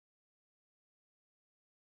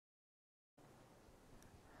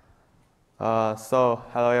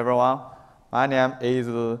Hello everyone. My name is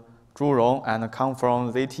Zhu Rong and come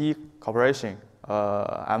from ZT Corporation.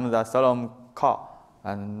 I'm the Solum core,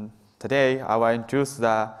 and today I will introduce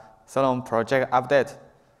the Solum project update.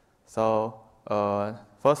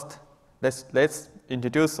 First, let's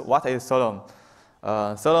introduce what is Solum.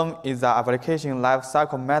 Solum is the application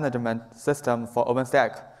lifecycle management system for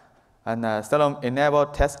OpenStack. And Solum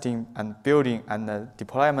enables testing and building and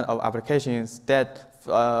deployment of applications that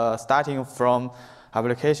starting from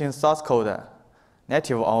application source code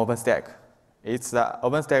native on OpenStack. It's the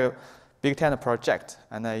OpenStack Big Tent project,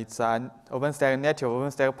 and it's an OpenStack native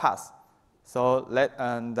OpenStack path. So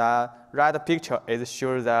the right picture is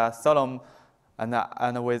shows the Solum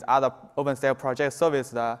and with other OpenStack project service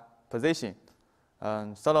the position.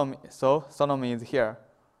 Solum is here.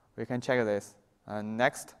 We can check this.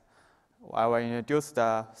 Next, I will introduce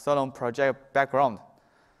the Solum project background.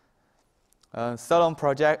 Solum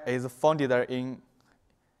project is founded in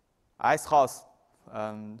Icehouse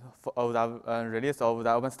of the release of the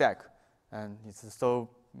OpenStack, and it's so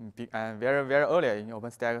big and very early in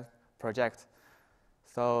OpenStack project.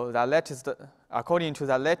 So the latest, according to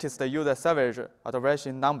the latest user service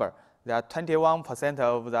authorization number, there are 21%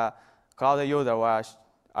 of the cloud users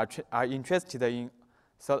are interested in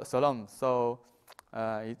Solum. So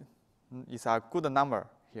it's a good number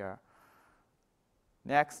here.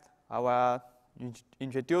 Next, I will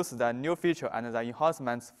introduce the new feature and the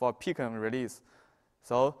enhancements for Pike release.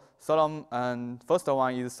 So Solum, first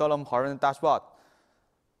one is Solum Horizon Dashboard.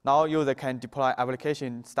 Now user can deploy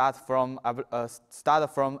application start from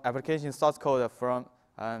application source code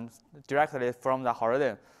directly from the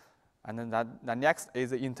Horizon. And then the next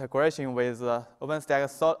is integration with OpenStack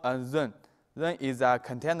Zone. Zone is a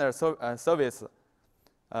container service.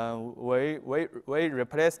 We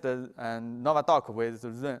replaced Novadoc with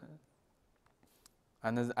Zone,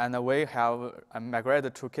 and we have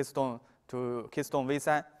migrated to Keystone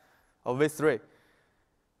V3 or V3.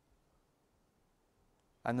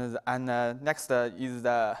 And next is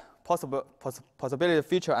the possibility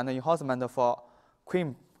feature and enhancement for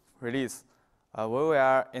Queen release. We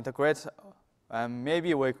will integrate,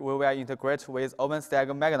 maybe we will integrate with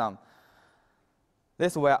OpenStack Magnum.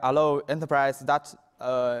 This will allow enterprise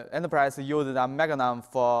use the Magnum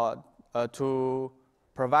to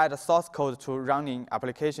provide source code to running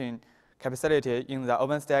application capacity in the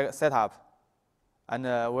OpenStack setup, and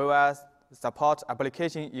we will support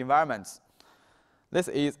application environments. This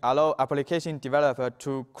is allow application developer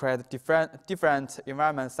to create different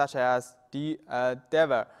environments such as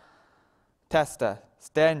dev, test,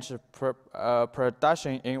 stage,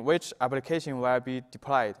 production in which application will be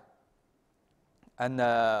deployed. And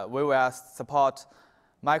we will support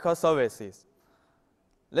microservices.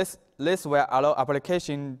 This will allow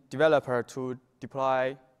application developer to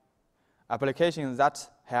deploy applications that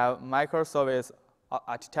have microservice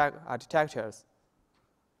architectures.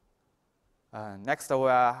 Next,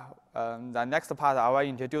 the next part, I will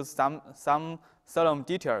introduce some Solum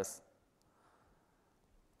details.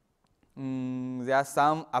 There are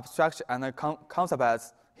some abstraction and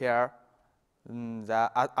concepts here.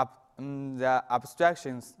 The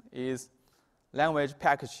abstractions is language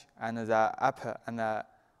package and the app and the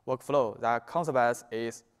workflow. The concept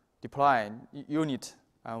is deploying unit,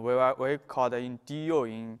 and we call it in DU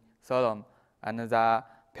in Solum, and the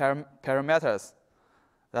parameters.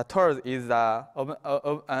 The tools is the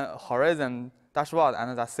Horizon Dashboard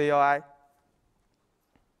and the CLI.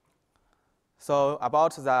 So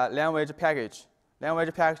about the language package.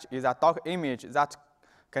 Language package is a doc image that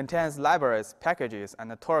contains libraries, packages,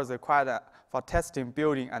 and tools required for testing,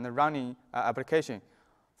 building, and running application.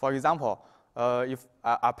 For example, if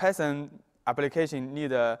a Python application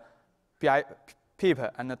needs pip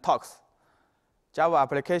and tox, Java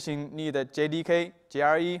application needs JDK,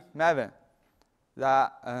 JRE, Maven.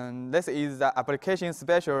 This is the application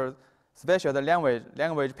special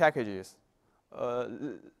language packages.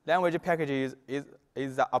 Language packages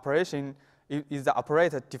is the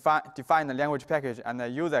operator define language package, and the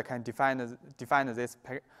user can define this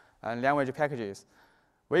language packages.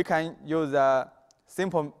 We can use a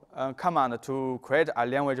simple command to create a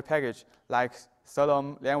language package like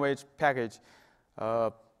Solum language package,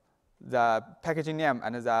 the packaging name,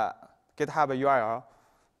 and the GitHub URL.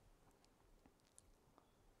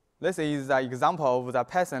 This is the example of the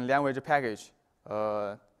Python language package.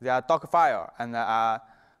 There are doc file and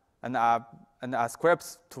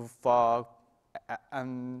scripts for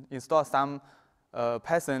install some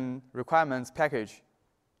Python requirements package.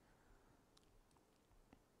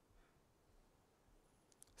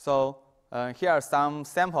 So here are some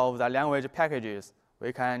sample of the language packages.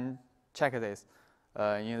 We can check this.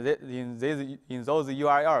 in those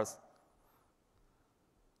URLs.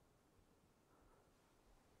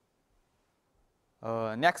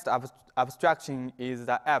 Next abstraction is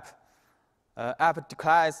the app. App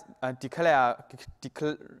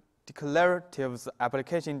declarative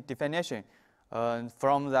application definition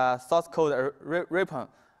from the source code repo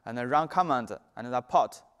and the run command and the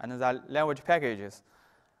port and the language packages.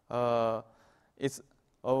 Why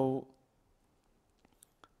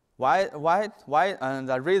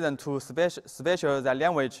the reason to special the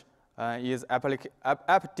language is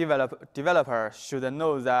app developer should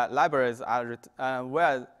know the libraries are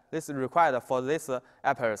where this is required for these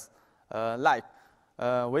apps.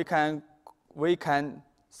 We can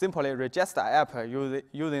simply register app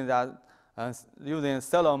using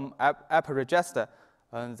Solum app register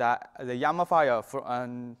the YAML file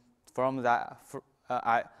from the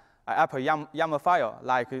app YAML file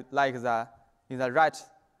like in the right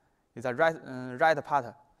part.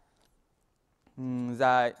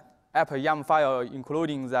 The app YAML file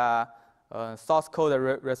including the source code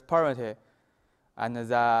repository and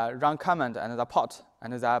the run command and the port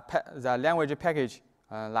and the language package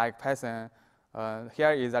like Python.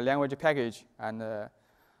 Here is the language package and the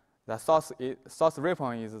source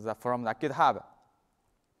repo is from the GitHub.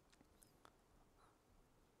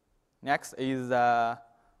 Next is the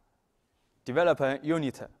developer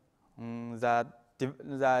unit. The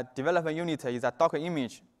developer unit is a Docker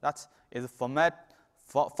image that is formed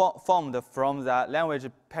from the language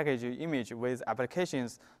package image with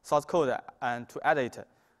applications source code and to edit.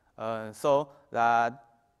 So the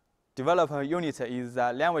developer unit is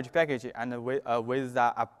the language package and with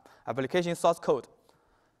the application source code.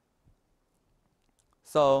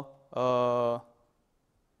 So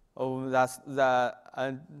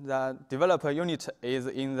the developer unit is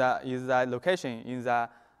the location in the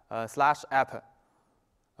 /app.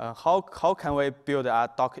 How can we build a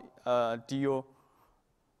Docker DU?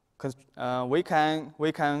 There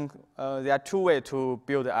are two ways to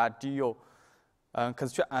build a DU.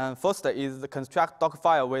 First is construct Docker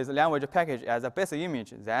file with language package as a base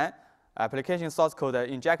image, then application source code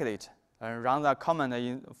inject it and run the command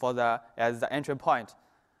as the entry point.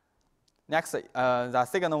 Next, the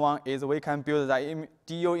second one is we can build the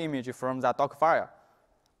DU image from the Docker file.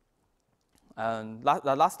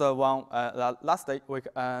 The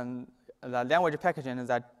language package and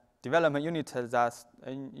the development unit that's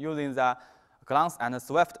using the Glance and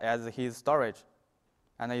Swift as his storage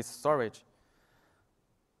and its storage.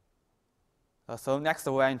 So next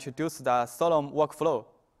we introduce the Solum workflow.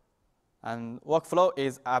 And workflow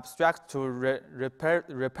is abstract to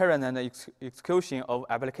represent the execution of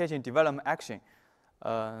application development action.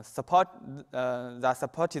 The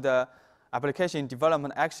supported application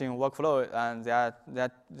development action workflow, and there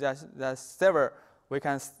several. We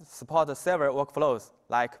can support several workflows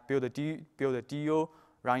like build a DU,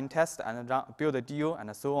 run test, and build a DU,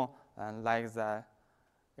 and so on, and like the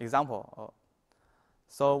example.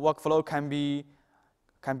 So workflow can be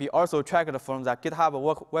also tracked from the GitHub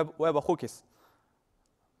webhooks.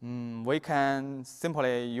 We can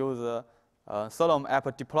simply use Solum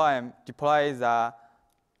app deploy the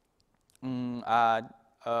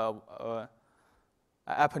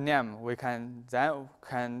app name. We can then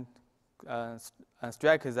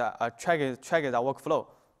track the workflow.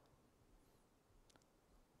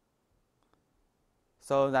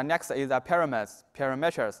 So the next is the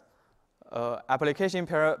parameters. Application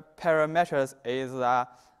parameters is the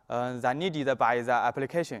needed by the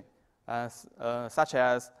application, such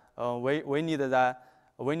as we need the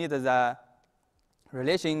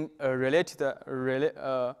relation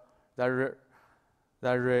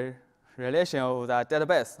relation of the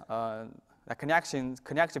database, the connection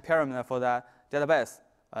parameter for the database.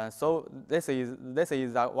 So this is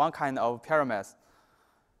one kind of parameters.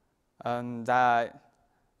 The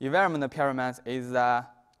environment parameters is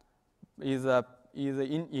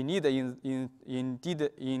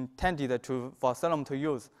intended for Solum to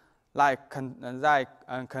use, like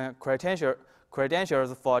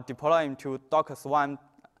credentials for deploying to Docker Swarm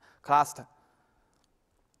cluster.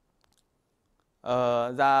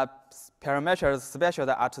 The parameters special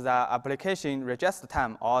at the application register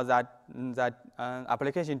time or the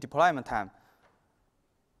application deployment time.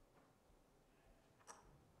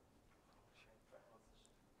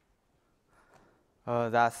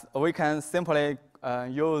 We can simply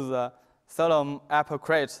use Solum app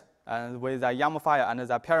create with the YAML file and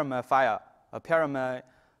the parameter file,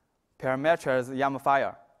 parameters YAML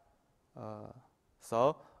file.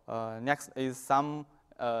 Next is some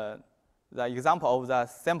the example of the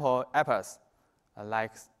simple apps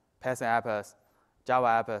like Python apps,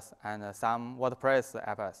 Java apps, and some WordPress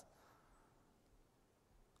apps.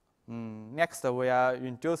 Next, we will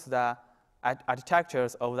introduce the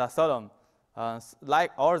architectures of the Solum.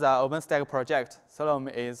 Like all the OpenStack projects, Solum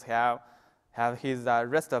have his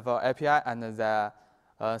RESTful API and the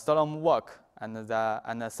Solum work and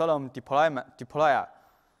the Solum deployer.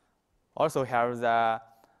 Also have the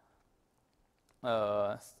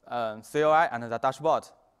CLI and the dashboard.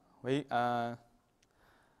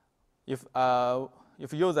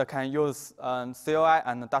 If user can use CLI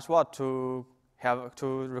and dashboard to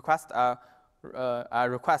request a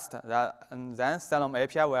request, and then Solum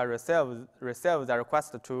API will receive the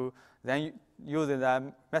request to then use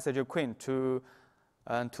the message queen to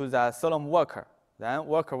the Solum worker. Then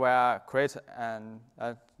worker will create and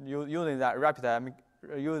using the rapid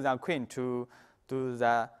use the queen to do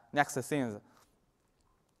the next things.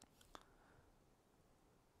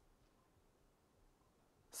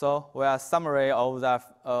 So we are summary of the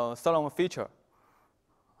Solum feature.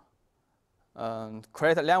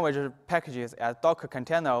 Create language packages as Docker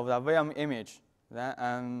container of the VM image,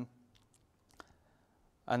 then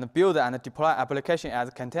and build and deploy application as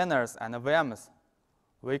containers and VMs.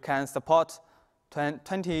 We can support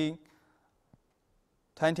 20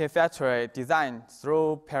 factory design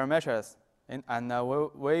through parameters, and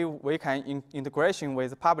we can integration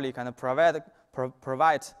with public and provide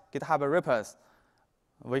GitHub repos.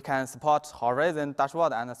 We can support Horizon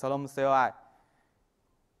dashboard and Solum CLI.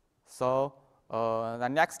 So the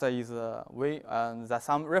next is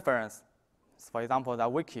some reference. For example, the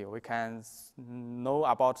wiki. We can know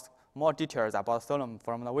about more details about Solum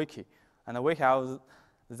from the wiki. And we have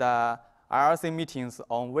the IRC meetings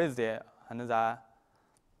on Wednesday and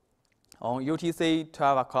on UTC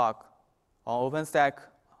 12 o'clock on OpenStack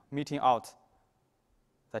meeting out.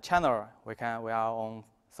 The channel we are on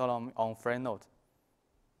Solum on Freenode.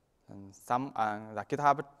 And some the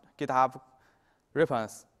GitHub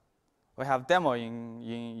repos. We have demo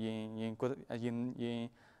in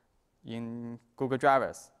Google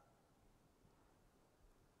drivers.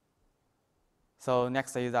 So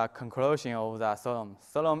next is the conclusion of the Solum.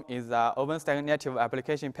 Solum is the OpenStack native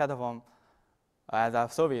application platform as a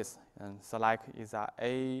service, and so like is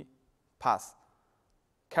a PaaS.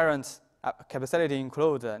 Current capacity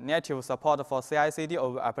includes native support for CI/CD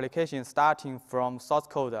of applications starting from source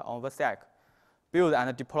code on OpenStack, build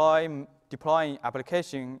and deploying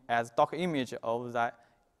application as Docker image of the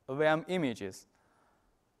VM images,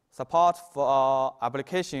 support for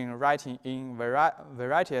application writing in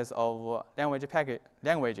varieties of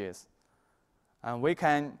languages, and we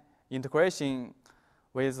can integration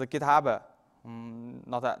with GitHub,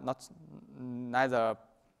 neither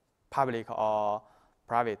public or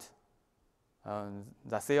private.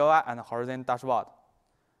 The CLI and Horizon dashboard.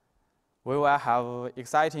 We will have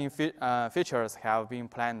exciting features have been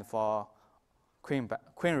planned for Queen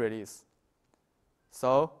release.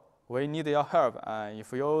 So we need your help.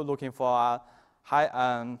 If you're looking for a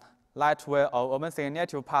high lightweight or OpenStack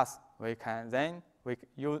native PaaS,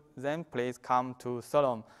 then please come to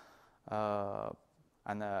Solum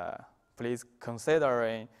and please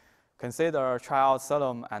consider try out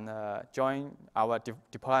Solum and join our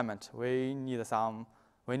deployment. We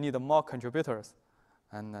need more contributors,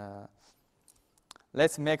 and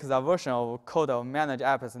let's make the version of code of managed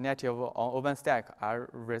apps native on OpenStack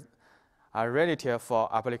a reality for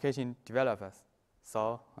application developers.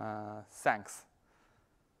 So thanks.